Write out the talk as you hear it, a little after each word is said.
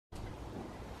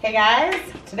Hey guys,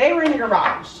 today we're in the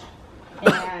garage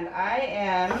and I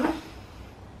am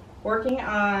working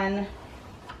on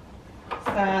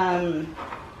some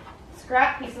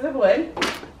scrap pieces of wood.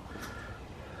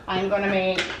 I'm going to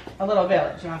make a little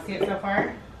village. You want to see it so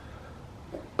far?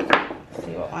 Let's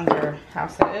see what under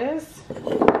house it is.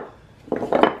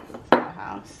 There's a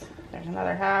house. There's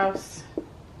another house.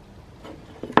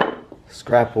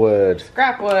 Scrap wood.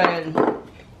 Scrap wood.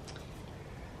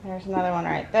 There's another one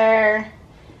right there.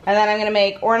 And then I'm going to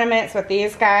make ornaments with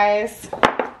these guys.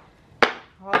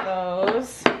 All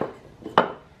those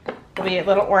will be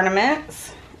little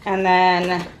ornaments. And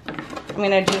then I'm going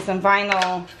to do some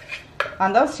vinyl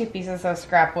on those two pieces of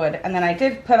scrap wood. And then I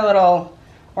did put a little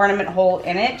ornament hole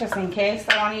in it just in case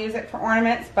I want to use it for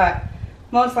ornaments. But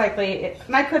most likely,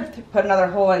 and I could put another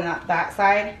hole in that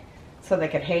side so they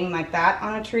could hang like that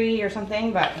on a tree or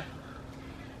something. But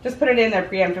just put it in there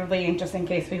preemptively just in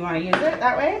case we want to use it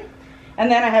that way. And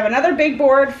then I have another big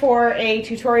board for a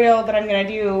tutorial that I'm going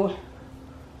to do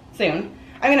soon.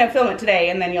 I'm going to film it today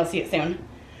and then you'll see it soon.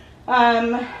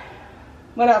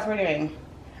 What else we're doing?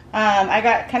 I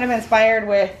got kind of inspired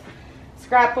with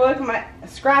scrap wood. My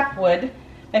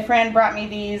friend brought me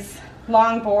these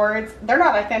long boards. They're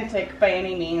not authentic by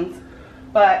any means,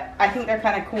 but I think they're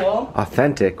kind of cool.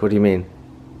 Authentic? What do you mean?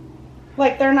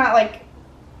 Like they're not like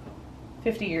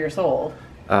 50 years old.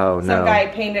 Oh, no. Some guy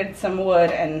painted some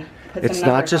wood and put some It's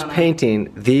not just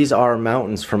painting. These are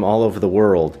mountains from all over the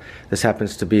world. This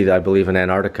happens to be, I believe, in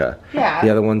Antarctica. Yeah. The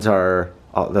other ones are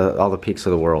all the peaks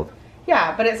of the world.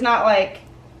 Yeah, but it's not like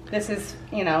this is,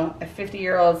 you know, a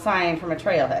 50-year-old sign from a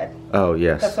trailhead. Oh,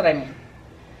 yes. That's what I mean.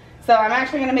 So I'm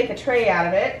actually going to make a tray out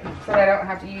of it so that I don't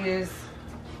have to use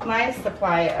my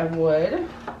supply of wood.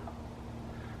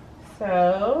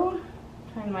 So,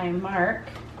 find my mark.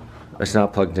 It's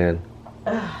not plugged in.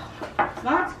 It's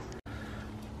not?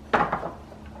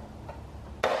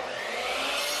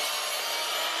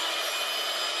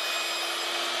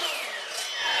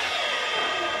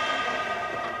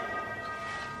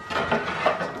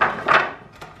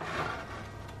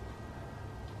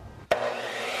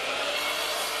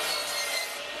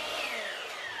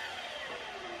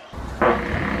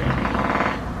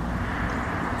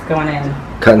 It's going in.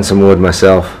 Cutting some wood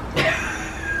myself.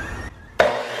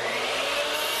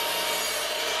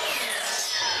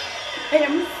 I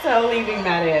am so leaving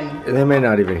that in. They may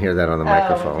not even hear that on the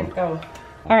microphone. Go.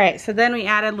 All right, so then we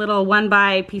added little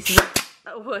 1x pieces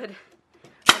of wood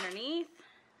underneath.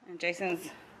 And Jason's,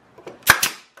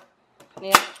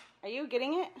 yeah, are you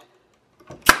getting it?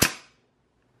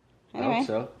 Anyway, I hope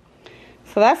so.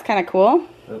 So that's kind of cool.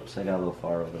 Oops, I got a little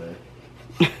far over there.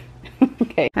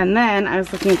 Okay, and then I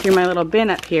was looking through my little bin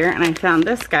up here and I found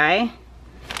this guy.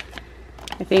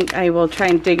 I think I will try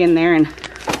and dig in there and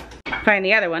find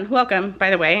the other one. Welcome, by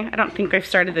the way. I don't think I've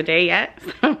started the day yet.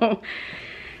 So,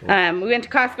 we went to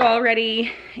Costco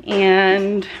already,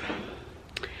 and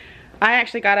I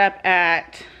actually got up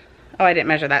at, oh, I didn't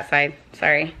measure that side.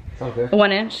 Sorry. Okay.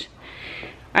 1 inch.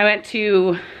 I went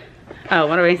to, oh,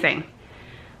 what am I saying?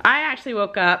 I actually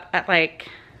woke up at like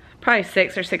probably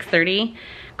 6 or 6:30.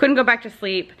 Couldn't go back to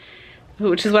sleep,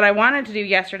 which is what I wanted to do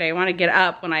yesterday. I wanted to get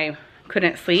up when I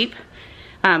couldn't sleep.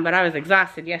 But I was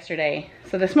exhausted yesterday.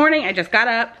 So this morning I just got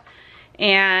up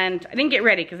and I didn't get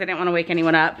ready because I didn't want to wake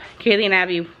anyone up. Kaylee and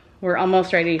Abby were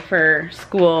almost ready for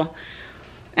school.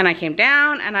 And I came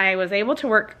down and I was able to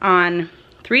work on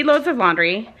 3 loads of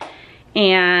laundry.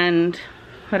 And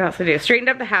what else to do? Straightened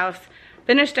up the house,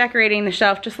 finished decorating the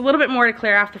shelf, just a little bit more to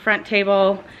clear off the front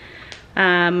table.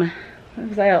 I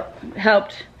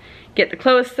helped get the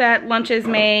clothes set, lunches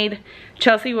made.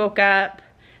 Chelsea woke up.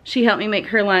 She helped me make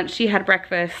her lunch. She had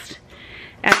breakfast.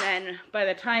 And then by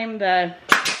the time the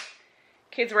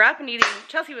kids were up and eating,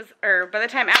 by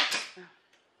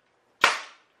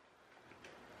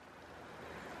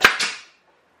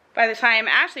the time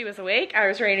Ashley was awake, I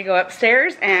was ready to go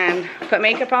upstairs and put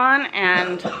makeup on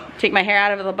and take my hair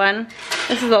out of the bun.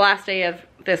 This is the last day of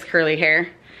this curly hair.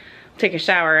 I'll take a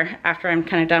shower after I'm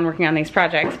kind of done working on these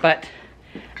projects. But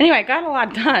anyway, I got a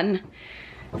lot done.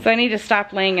 So I need to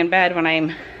stop laying in bed when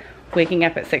I'm waking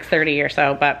up at 6:30 or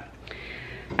so, but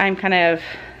I'm kind of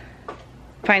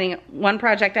finding one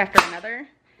project after another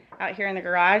out here in the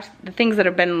garage, the things that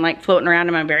have been like floating around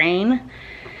in my brain,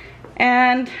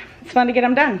 and it's fun to get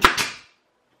them done.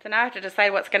 So now I have to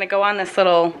decide what's going to go on this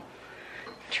little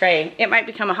tray. It might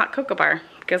become a hot cocoa bar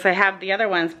because I have the other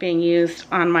ones being used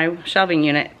on my shelving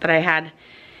unit that I had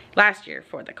last year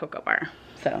for the cocoa bar.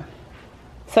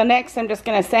 So next I'm just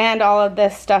going to sand all of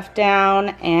this stuff down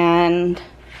and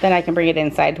then I can bring it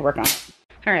inside to work on it.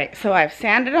 All right, so I've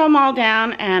sanded them all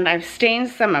down and I've stained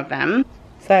some of them.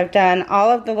 So I've done all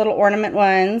of the little ornament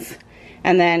ones,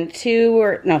 and then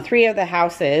 3 of the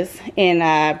houses in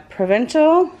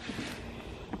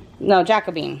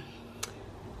Jacobin.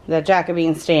 The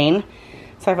Jacobin stain.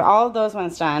 So I have all of those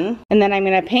ones done. And then I'm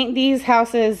going to paint these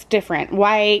houses different.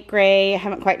 White, gray, I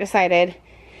haven't quite decided.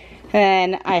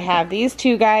 And I have these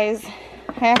 2 guys.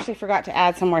 I actually forgot to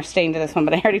add some more stain to this one,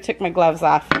 but I already took my gloves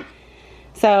off.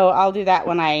 So I'll do that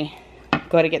when I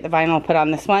go to get the vinyl put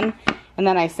on this one. And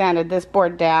then I sanded this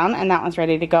board down, and that one's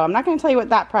ready to go. I'm not going to tell you what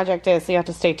that project is, so you have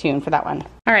to stay tuned for that one.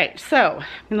 All right, so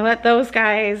I'm going to let those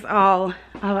guys all,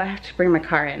 oh, I have to bring my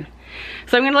car in.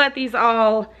 So I'm going to let these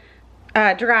all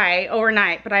dry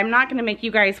overnight, but I'm not going to make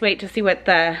you guys wait to see what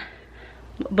the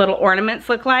little ornaments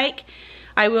look like.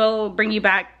 I will bring you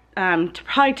back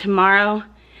probably tomorrow,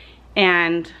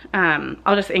 and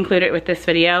I'll just include it with this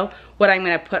video, what I'm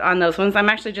going to put on those ones. I'm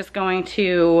actually just going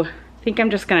to, I think I'm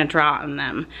just going to draw on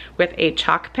them with a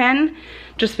chalk pen,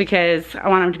 just because I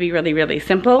want them to be really, really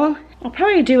simple. I'll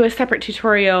probably do a separate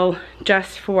tutorial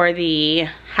just for the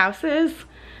houses.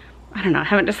 I don't know, I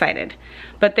haven't decided.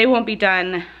 But they won't be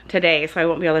done today, so I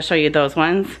won't be able to show you those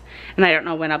ones. And I don't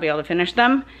know when I'll be able to finish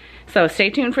them. So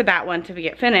stay tuned for that one to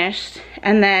get finished.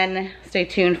 And then stay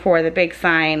tuned for the big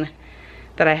sign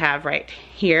that I have right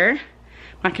here.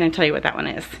 I'm not gonna tell you what that one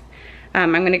is.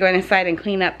 I'm gonna go inside and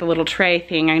clean up the little tray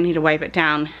thing. I need to wipe it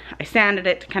down. I sanded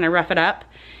it to kind of rough it up,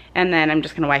 and then I'm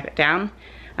just gonna wipe it down.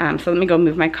 So let me go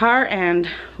move my car and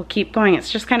we'll keep going.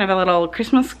 It's just kind of a little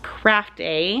Christmas craft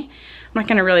day. I'm not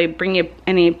gonna really bring you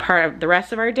any part of the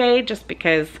rest of our day, just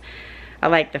because I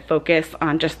like to focus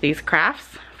on just these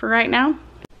crafts for right now.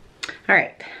 All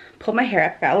right, pulled my hair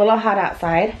up, got a little hot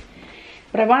outside,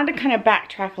 but I wanted to kind of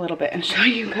backtrack a little bit and show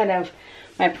you kind of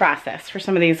my process for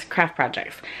some of these craft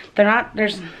projects.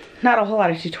 There's not a whole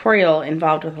lot of tutorial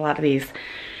involved with a lot of these,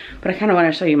 but I kind of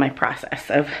want to show you my process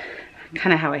of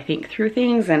kind of how I think through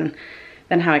things and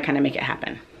then how I kind of make it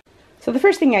happen. So the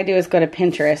first thing I do is go to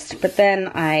Pinterest, but then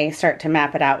I start to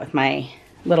map it out with my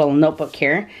little notebook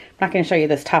here. I'm not going to show you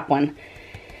this top one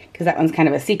because that one's kind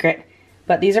of a secret,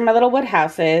 but these are my little wood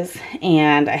houses,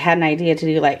 and I had an idea to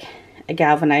do like a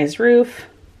galvanized roof,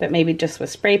 but maybe just with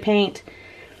spray paint.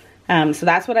 So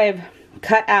that's what I've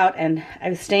cut out, and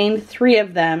I've stained 3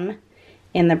 of them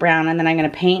in the brown, and then I'm going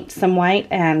to paint some white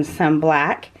and some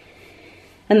black.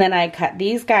 And then I cut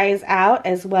these guys out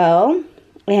as well,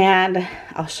 and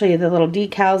I'll show you the little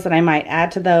decals that I might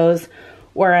add to those,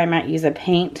 or I might use a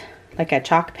paint, like a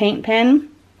chalk paint pen.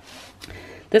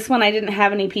 This one I didn't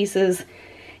have any pieces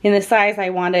in the size I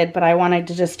wanted, but I wanted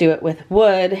to just do it with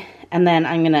wood, and then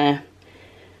I'm going to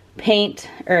paint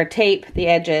or tape the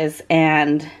edges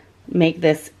and make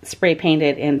this spray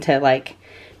painted into like,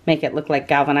 make it look like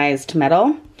galvanized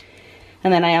metal.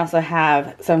 And then I also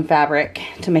have some fabric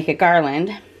to make a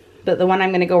garland. But the one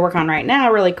I'm going to go work on right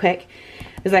now really quick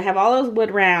is I have all those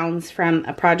wood rounds from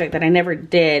a project that I never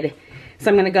did. So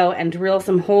I'm going to go and drill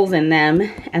some holes in them,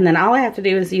 and then all I have to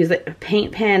do is use a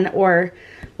paint pen or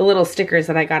the little stickers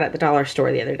that I got at the dollar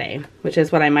store the other day, which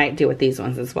is what I might do with these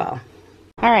ones as well.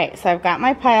 Alright, so I've got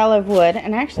my pile of wood,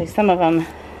 and actually some of them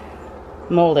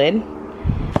molded,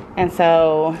 and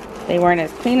so they weren't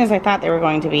as clean as I thought they were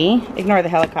going to be. Ignore the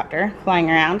helicopter flying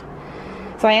around.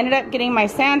 So I ended up getting my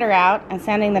sander out and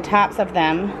sanding the tops of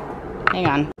them. Hang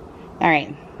on.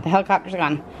 Alright, the helicopter's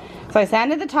gone. So I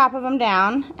sanded the top of them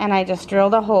down, and I just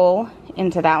drilled a hole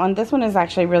into that one. This one is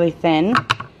actually really thin,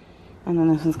 and then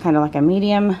this one's kind of like a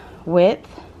medium width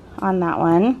on that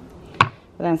one.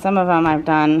 But then some of them I've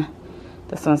done,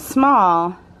 this one's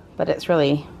small, but it's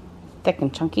really thick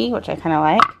and chunky, which I kind of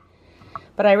like.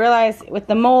 But I realized with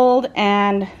the mold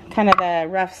and kind of the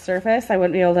rough surface, I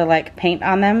wouldn't be able to like paint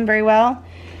on them very well.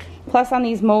 Plus on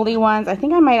these moldy ones, I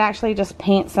think I might actually just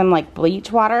paint some like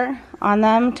bleach water on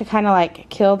them to kind of like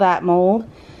kill that mold,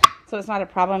 so it's not a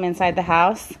problem inside the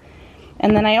house.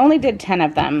 And then I only did 10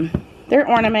 of them. They're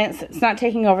ornaments. It's not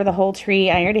taking over the whole tree.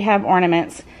 I already have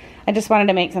ornaments. I just wanted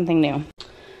to make something new.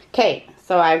 Okay,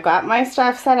 so I've got my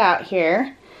stuff set out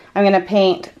here. I'm going to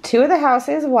paint 2 of the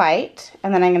houses white,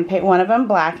 and then I'm going to paint one of them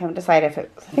black. I haven't decided if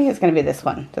it's, I think it's going to be this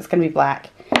one. That's going to be black.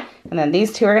 And then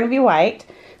these 2 are going to be white.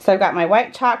 So I've got my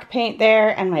white chalk paint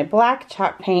there and my black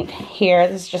chalk paint here.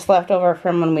 This is just left over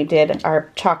from when we did our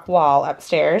chalk wall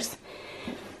upstairs.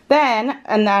 And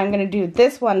then I'm going to do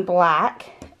this one black,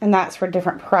 and that's for a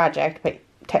different project, but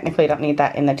technically I don't need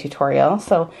that in the tutorial.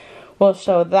 So we'll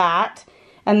show that.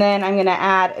 And then I'm going to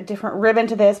add a different ribbon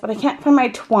to this, but I can't find my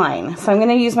twine. So I'm going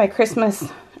to use my Christmas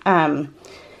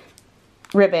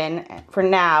ribbon for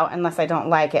now, unless I don't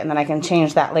like it, and then I can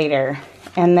change that later.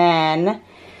 And then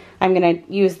I'm going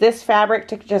to use this fabric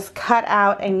to just cut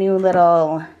out a new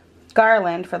little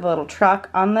garland for the little truck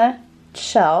on the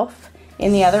shelf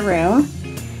in the other room.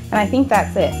 And I think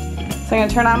that's it. So I'm gonna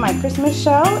turn on my Christmas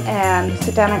show and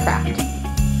sit down and craft.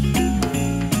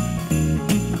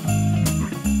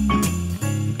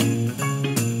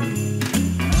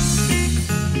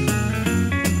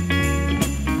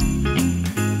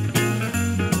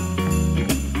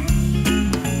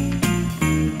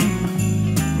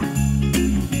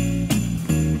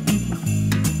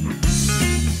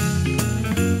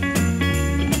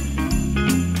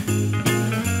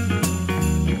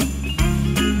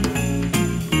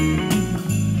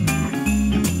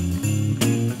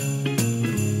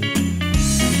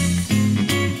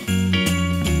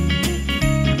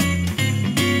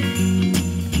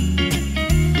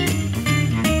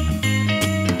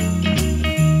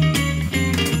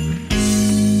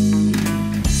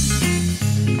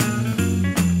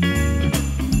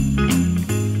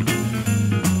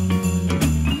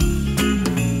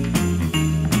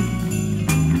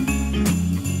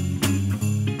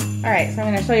 Alright, so I'm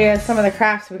going to show you some of the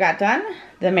crafts we got done.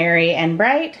 The Merry and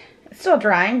Bright. It's still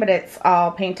drying, but it's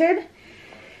all painted.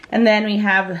 And then we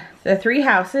have the 3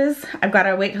 houses. I've got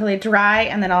to wait till they dry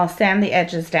and then I'll sand the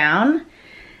edges down.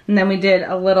 And then we did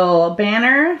a little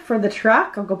banner for the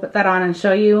truck. I'll go put that on and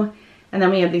show you. And then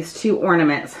we have these 2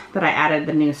 ornaments that I added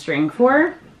the new string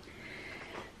for.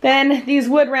 Then these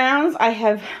wood rounds, I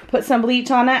have put some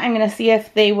bleach on it. I'm going to see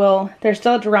if they're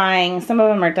still drying. Some of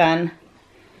them are done.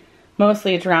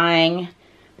 Mostly drying,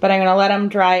 but I'm gonna let them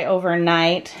dry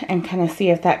overnight and kind of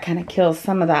see if that kind of kills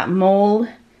some of that mold.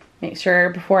 Make sure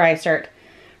before I start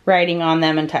writing on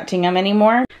them and touching them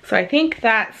anymore. So I think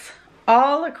that's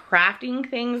all the crafting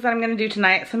things that I'm gonna do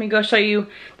tonight. So let me go show you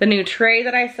the new tray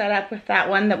that I set up with that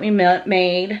one that we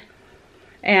made.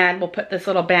 And we'll put this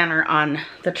little banner on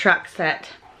the truck set.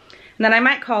 And then I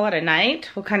might call it a night.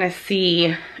 We'll kind of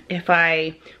see if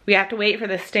we have to wait for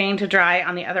the stain to dry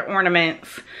on the other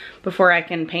ornaments before I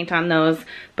can paint on those.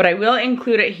 But I will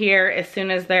include it here as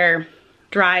soon as they're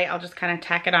dry. I'll just kind of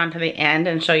tack it on to the end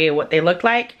and show you what they look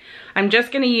like. I'm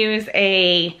just gonna use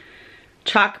a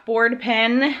chalkboard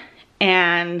pen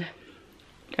and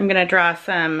I'm gonna draw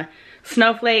some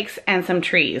snowflakes and some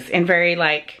trees in very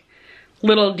like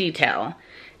little detail.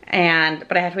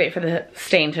 But I have to wait for the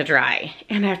stain to dry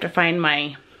and I have to find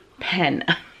my pen.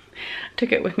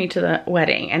 Took it with me to the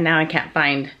wedding and now I can't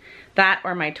find that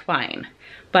or my twine.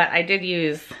 But I did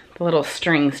use the little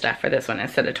string stuff for this one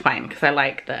instead of twine because I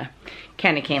like the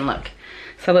candy cane look.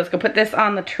 So let's go put this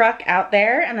on the truck out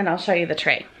there and then I'll show you the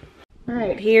tray. All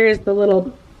right, here's the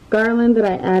little garland that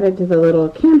I added to the little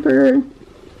camper. And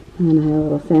then I have a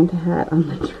little Santa hat on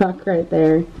the truck right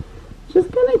there. Just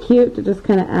kind of cute to just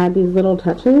kind of add these little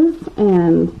touches,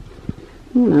 and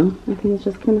you know, I think it's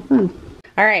just kind of fun.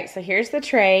 All right, so here's the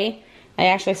tray. I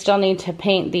actually still need to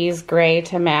paint these gray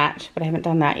to match, but I haven't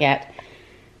done that yet.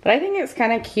 But I think it's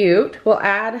kind of cute. We'll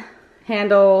add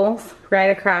handles right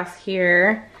across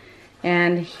here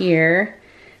and here.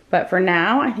 But for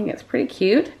now, I think it's pretty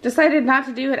cute. Decided not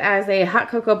to do it as a hot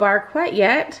cocoa bar quite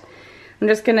yet. I'm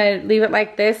just gonna leave it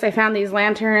like this. I found these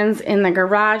lanterns in the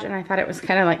garage and I thought it was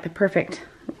kind of like the perfect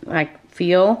like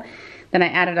feel. Then I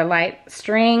added a light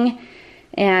string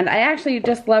and I actually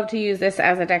just love to use this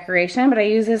as a decoration, but I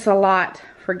use this a lot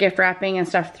for gift wrapping and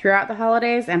stuff throughout the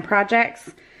holidays and projects.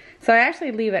 So I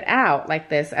actually leave it out like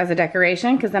this as a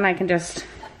decoration because then I can just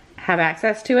have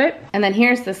access to it. And then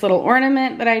here's this little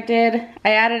ornament that I did.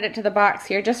 I added it to the box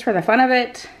here just for the fun of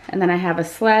it. And then I have a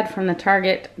sled from the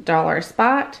Target dollar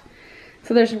spot.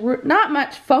 So there's not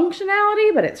much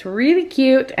functionality, but it's really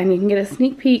cute and you can get a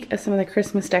sneak peek of some of the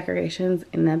Christmas decorations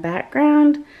in the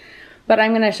background. But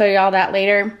I'm gonna show you all that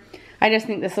later. I just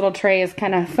think this little tray is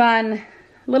kind of fun.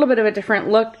 A little bit of a different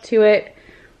look to it,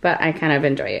 but I kind of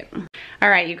enjoy it. All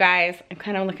right, you guys, I'm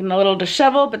kind of looking a little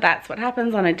disheveled, but that's what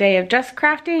happens on a day of just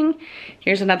crafting.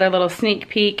 Here's another little sneak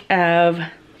peek of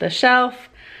the shelf.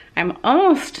 I'm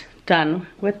almost done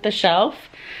with the shelf.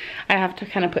 I have to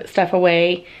kind of put stuff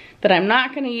away that I'm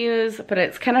not gonna use, but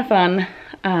it's kind of fun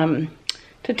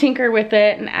to tinker with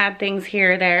it and add things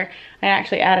here or there. I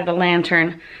actually added a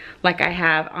lantern like I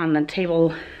have on the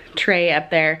table tray up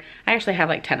there. I actually have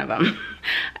like 10 of them.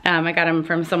 I got them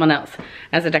from someone else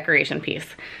as a decoration piece.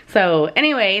 So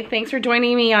anyway, thanks for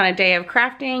joining me on a day of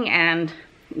crafting, and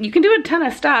you can do a ton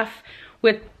of stuff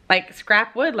with like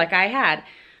scrap wood like I had,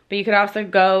 but you could also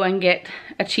go and get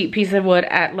a cheap piece of wood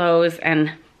at Lowe's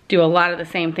and do a lot of the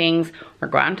same things, or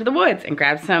go out into the woods and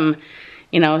grab some,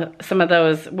 you know, some of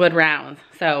those wood rounds.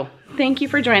 So thank you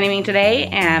for joining me today,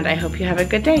 and I hope you have a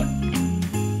good day.